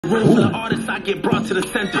room full of artists, I get brought to the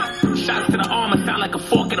center. Shots to the arm, I sound like a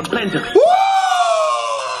fork in a blender. Woo!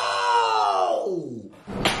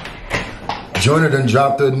 Joyner done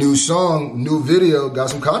dropped a new song, new video, got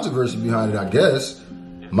some controversy behind it, I guess.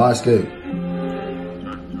 My Escape.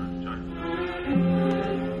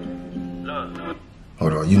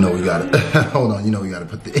 Hold on, you know we gotta, hold on, you know we gotta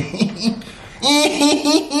put the,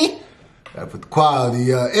 gotta put the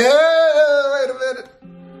quality up. Yeah, wait a minute.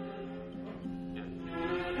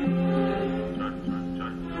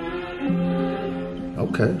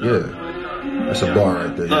 Okay, yeah. That's a bar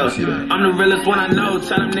right there, you see that. I'm the realest one I know,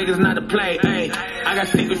 tell them niggas not to play, ayy. I got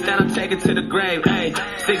secrets that I'm taking to the grave, ayy.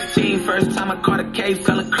 16, first time I caught a case,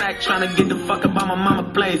 selling crack, trying to get the fuck up on my mama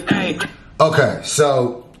place, ayy. Okay,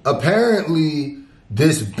 so apparently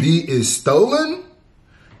this beat is stolen.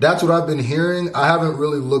 That's what I've been hearing. I haven't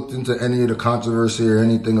really looked into any of the controversy or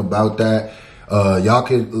anything about that. Y'all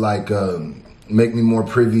could like make me more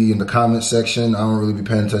privy in the comment section. I don't really be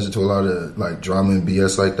paying attention to a lot of like drama and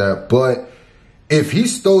BS like that. But if he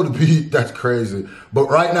stole the beat, that's crazy. But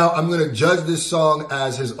right now, I'm gonna judge this song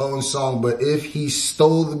as his own song. But if he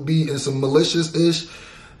stole the beat in some malicious-ish,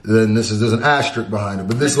 then there's an asterisk behind it.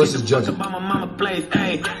 But let's just judge it. My mama place,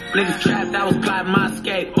 ayy. Niggas trapped, I was plotting my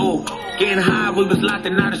escape. Ooh, getting high, we was locked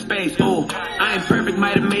in outer space. Ooh, I ain't perfect,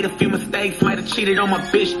 might have made a few mistakes, might have cheated on my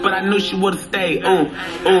bitch, but I knew she would have stayed. Ooh,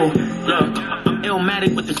 look, I'm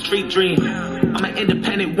illmatic with the street dream. I'm an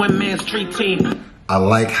independent one-man street team. I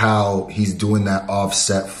like how he's doing that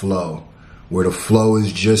offset flow, where the flow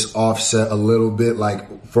is just offset a little bit,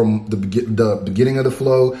 like from the beginning of the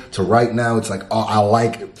flow to right now. It's like, oh, I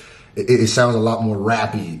like it. It sounds a lot more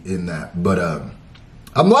rappy in that, but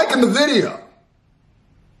I'm liking the video.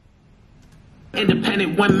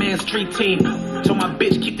 Independent one-man street team. Told my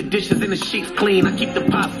bitch keep the dishes and the sheets clean. I keep the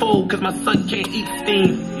pot full cause my son can't eat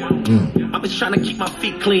steam. I'm just trying to keep my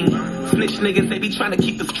feet clean. Snitch niggas, they be trying to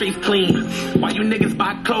keep the streets clean. Why you niggas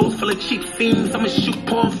buy clothes full of cheap scenes? I'ma shoot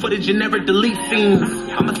porn footage and never delete scenes.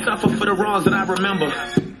 I'ma suffer for the wrongs that I remember.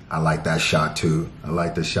 I like that shot too. I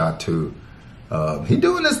like the shot too. He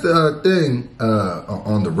doing this thing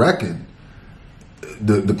on the record.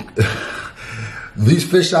 These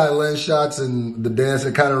fisheye lens shots and the dance,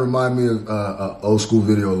 it kind of remind me of old school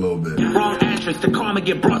video a little bit. Wrong actress, the karma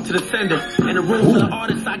get brought to the sender. In the room full of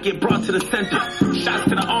artists, I get brought to the center. Shots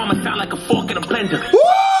to the arm, I sound like a fork in a blender. Woo!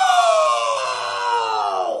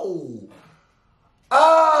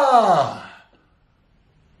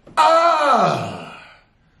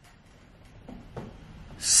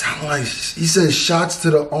 Sound like, he says shots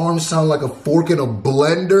to the arm sound like a fork in a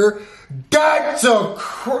blender. That's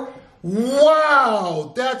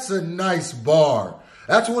wow, that's a nice bar.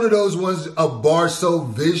 That's one of those ones, a bar so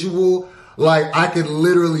visual, like I could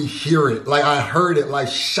literally hear it. Like I heard it, like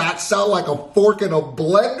shots sound like a fork in a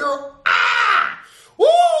blender. Ah!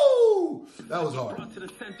 Woo! That was hard.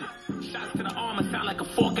 Shots to the arm, I sound like a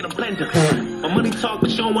fork in a blender. My money talk, but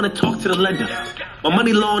you don't want to talk to the lender. My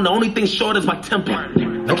money long, the only thing short is my temper.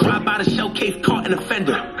 I drive by the showcase, caught an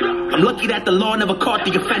offender. I'm lucky that the law never caught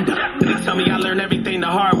the offender. They tell me I learned everything the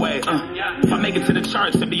hard way. If I make it to the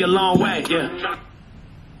charts, it'll be a long way, yeah.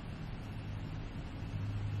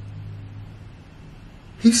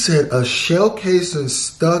 He said a shell casing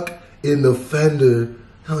stuck in the fender.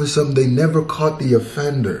 Telling something they never caught the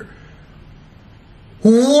offender.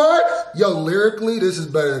 What? Yo, lyrically, this is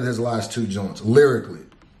better than his last two joints. Lyrically.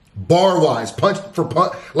 Bar-wise, punch for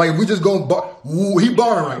punch. Like, if we just going bar, he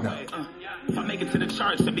barring right now. If I make it to the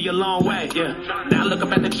charts, it'll be a long way, yeah. Now I look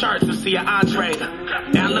up at the charts to see an entree.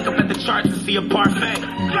 Now I look up at the charts to see a parfait.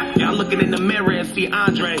 Now I'm looking in the mirror and see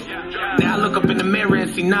Andre. Now I look up in the mirror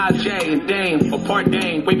and see Najee and Dame, or Part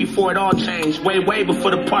Dame, way before it all changed. Way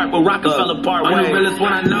before the part where Rockefeller part way. I'm the realest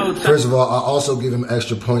one I know. First of all, I also give him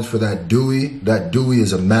extra points for that Dewey. That Dewey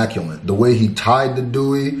is immaculate. The way he tied the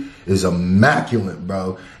Dewey is immaculate,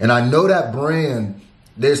 bro. And I know that brand.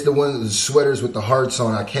 There's the one, the sweaters with the hearts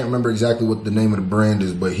on. I can't remember exactly what the name of the brand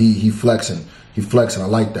is, but he flexing. He flexing. I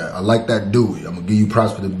like that. I like that Dewey. I'm gonna give you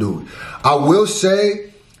props for the Dewey. I will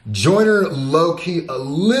say, Joyner low key a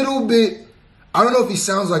little bit. I don't know if he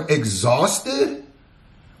sounds like exhausted,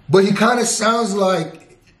 but he kind of sounds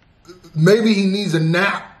like maybe he needs a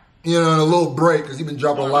nap. You know, and a little break because he's been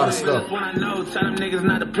dropping a lot of stuff.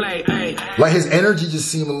 Like his energy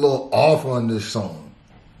just seemed a little off on this song.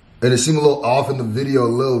 And it seemed a little off in the video a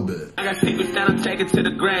little bit. I got secrets that I'm taking to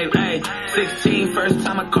the grave, ayy. 16, first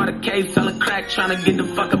time I caught a case, selling crack, trying to get the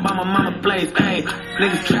fuck up on my mama place, ayy.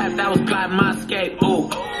 Niggas trapped, I was plotting my escape, ooh.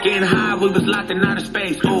 Getting high, we was locked in outer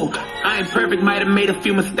space, ooh. I ain't perfect, might have made a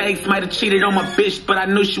few mistakes, might have cheated on my bitch, but I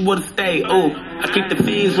knew she would've stayed, ooh. I keep the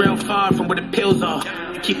fiends real far from where the pills are.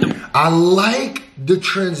 I like the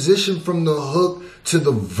transition from the hook to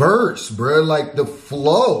the verse, bruh, like the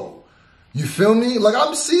flow. You feel me? Like,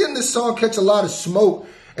 I'm seeing this song catch a lot of smoke,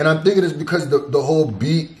 and I'm thinking it's because the whole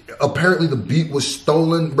beat, apparently the beat was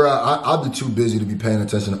stolen. Bruh, I'll be too busy to be paying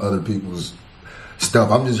attention to other people's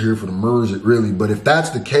stuff. I'm just here for the music, really. But if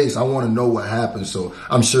that's the case, I want to know what happened. So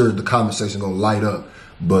I'm sure the comment section gonna light up.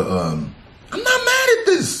 But I'm not mad at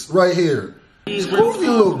this right here. It's groovy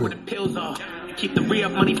a little bit. Keep the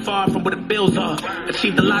re-up money far from where the bills are.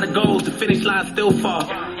 Achieved a lot of goals, the finish line still far.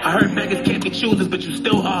 I heard beggars can't be choosers, but you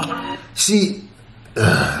still are. See,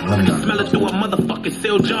 let me smell it through a motherfucking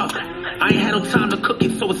sealed jar. I ain't had no time to cook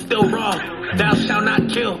it, so it's still raw. Thou shalt not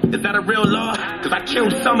kill. Is that a real law? Cause I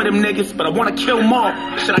killed some of them niggas, but I wanna kill more.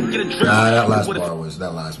 Should I get a drip? Nah, that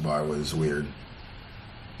last bar was weird.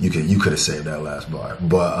 You could have saved that last bar,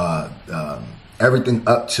 but everything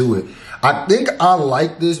up to it. I think I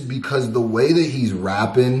like this because the way that he's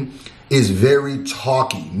rapping is very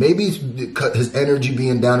talky. Maybe it's his energy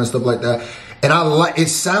being down and stuff like that. And I like, it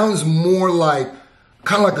sounds more like,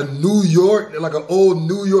 kind of like a New York, like an old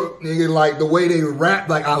New York nigga, like the way they rap.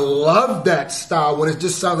 Like, I love that style when it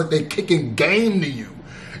just sounds like they kicking game to you.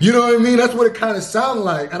 You know what I mean? That's what it kind of sounds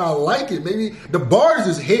like. And I like it. Maybe the bars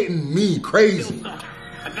is hitting me crazy.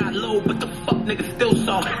 I got low, but the fuck nigga still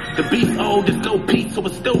soft. The beef old, there's no peace, so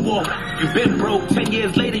it's still war. You been broke, 10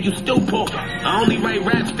 years later, you still poor. I only write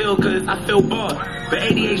rap still, cause I feel bored. But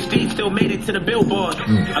ADHD still made it to the billboard.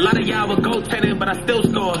 A lot of y'all would go tenant, but I still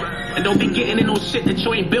score. And don't be getting in no shit that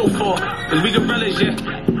you ain't built for. Cause we gorillas,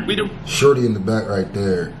 yeah. We the Shorty in the back right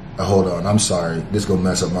there. Hold on, I'm sorry. This gonna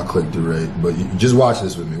mess up my click-through rate. But you just watch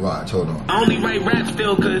this with me. Watch, hold on. I only write rap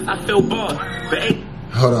still, cause I feel bored. But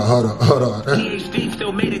Hold on. ADHD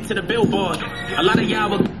still made it to the billboard. A lot of y'all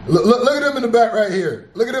will look at him in the back right here.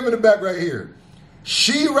 Look at him in the back right here.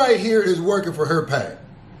 She right here is working for her pay.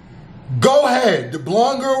 Go ahead. The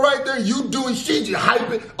blonde girl right there, you doing, she just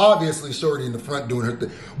hyping. Obviously, Shorty in the front doing her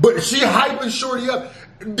thing. But she hyping Shorty up.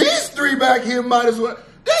 These three back here might as well.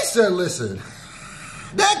 They said, listen,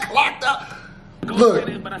 that clocked out. Look,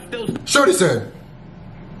 Shorty said,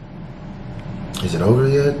 is it over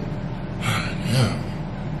yet? Yeah.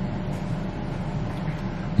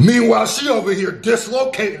 Meanwhile, she over here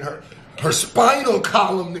dislocating her spinal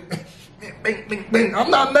column. I'm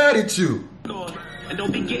not mad at you. And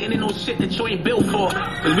don't be getting in no shit that you ain't built for.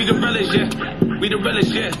 Cause we gorillas, yeah. We the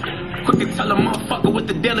realest, yeah. Quick to tell a motherfucker with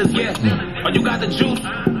the dealers, yeah. Oh, you got the juice?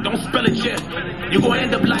 Don't spill it, yeah. You gonna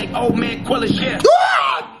end up like old man Quillis, yeah.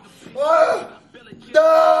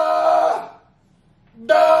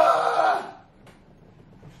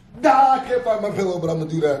 I can't find my pillow, but I'm gonna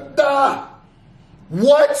do that.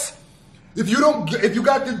 What? If you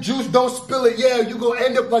got the juice, don't spill it. Yeah, you gonna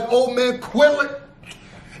end up like old man Quillet.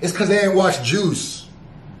 It's cause they ain't watched Juice.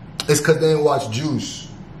 It's cause they ain't watched Juice.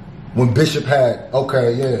 When Bishop had,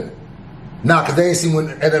 okay, yeah. Nah, cause they ain't seen when,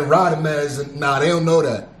 and then Rodamaz, nah, they don't know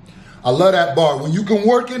that. I love that bar. When you can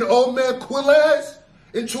work in old man Quillet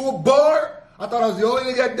into a bar, I thought I was the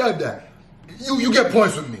only nigga that done that. You get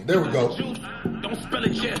points with me. There we go. Don't spill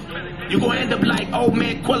it, yeah. You gonna end up like old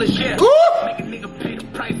man Quillis, yeah. Make a nigga pay the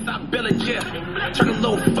price, I bill it, yeah. Turn a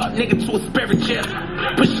little fuck nigga to a spirit, yeah.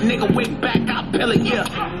 Push a nigga way back, I bill it,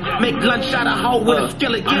 yeah. Make lunch out of hoe with a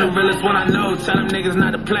skillet, yeah. I'm the realest one I know, tell them niggas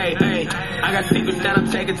not to play, hey. I got secrets that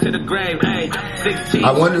I'm taking to the grave, hey. 16.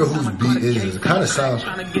 I wonder whose beat is it. It kind of sounds.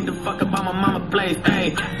 Trying to get the fuck up on my mama place,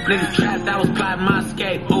 hey. Niggas trapped, I was plotting my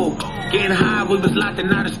escape, ooh. Getting high, we was locked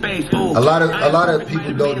in outer space, ooh. A lot of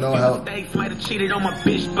people don't know how. Might have cheated on my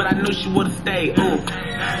bitch, but I knew she would've stayed. Ooh.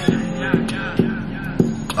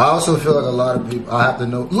 I also feel like a lot of people. I have to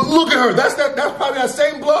know. Look at her. That's probably that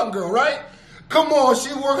same blonde girl, right? Come on,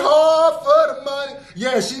 she worked hard for the money.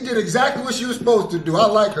 Yeah, she did exactly what she was supposed to do. I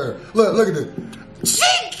like her. Look at this.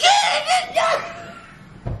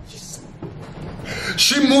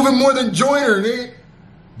 She moving more than Joyner, nigga.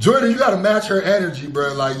 Joyner, you gotta match her energy,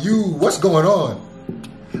 bro. Like what's going on?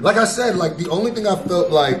 Like I said, like the only thing I felt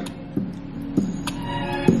like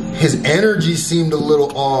his energy seemed a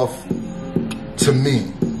little off to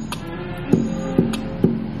me.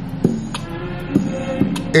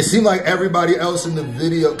 It seemed like everybody else in the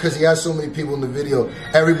video, because he has so many people in the video,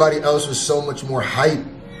 everybody else was so much more hype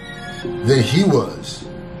than he was.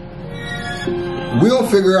 We'll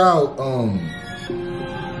figure out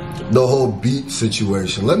the whole beat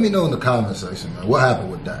situation. Let me know in the comment section, man. What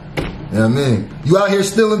happened with that? You know what I mean? You out here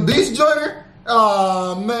stealing beats, Joyner?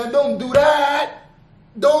 Aw, man, don't do that.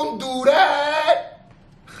 Don't do that.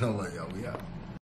 I'm like, yo, we out.